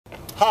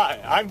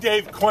Hi, I'm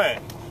Dave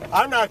Quinn.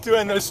 I'm not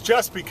doing this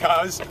just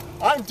because.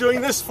 I'm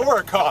doing this for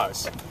a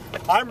cause.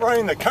 I'm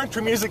running the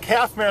Country Music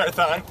Half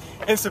Marathon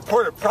in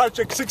support of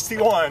Project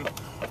 61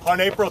 on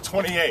April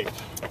 28th.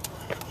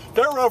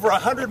 There are over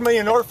 100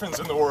 million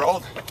orphans in the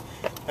world,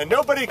 and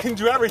nobody can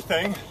do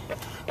everything,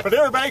 but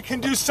everybody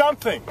can do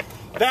something.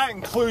 That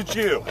includes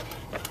you.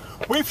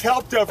 We've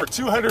helped over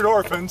 200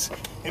 orphans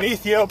in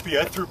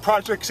Ethiopia through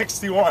Project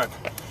 61,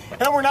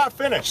 and we're not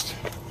finished.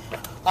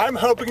 I'm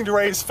hoping to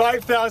raise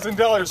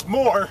 $5,000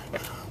 more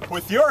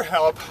with your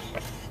help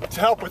to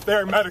help with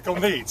their medical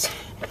needs.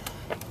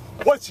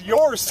 What's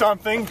your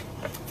something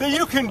that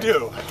you can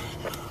do?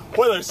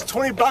 Whether it's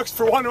 20 bucks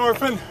for one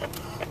orphan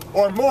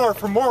or more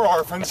for more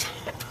orphans,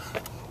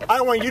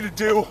 I want you to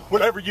do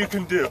whatever you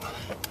can do.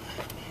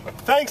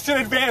 Thanks in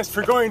advance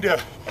for going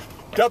to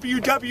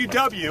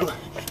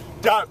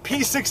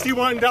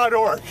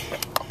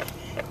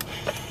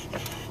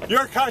www.p61.org.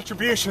 Your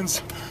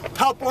contributions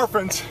help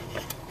orphans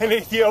in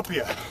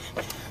Ethiopia.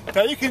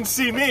 Now you can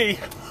see me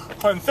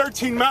on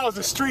 13 miles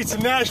of streets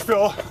in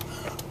Nashville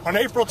on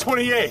April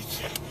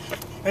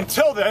 28th.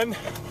 Until then,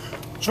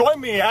 join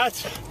me at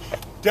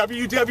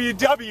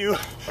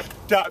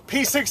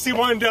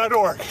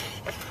www.p61.org.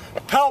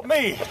 Help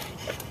me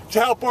to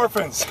help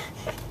orphans.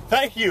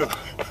 Thank you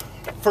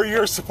for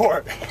your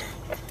support.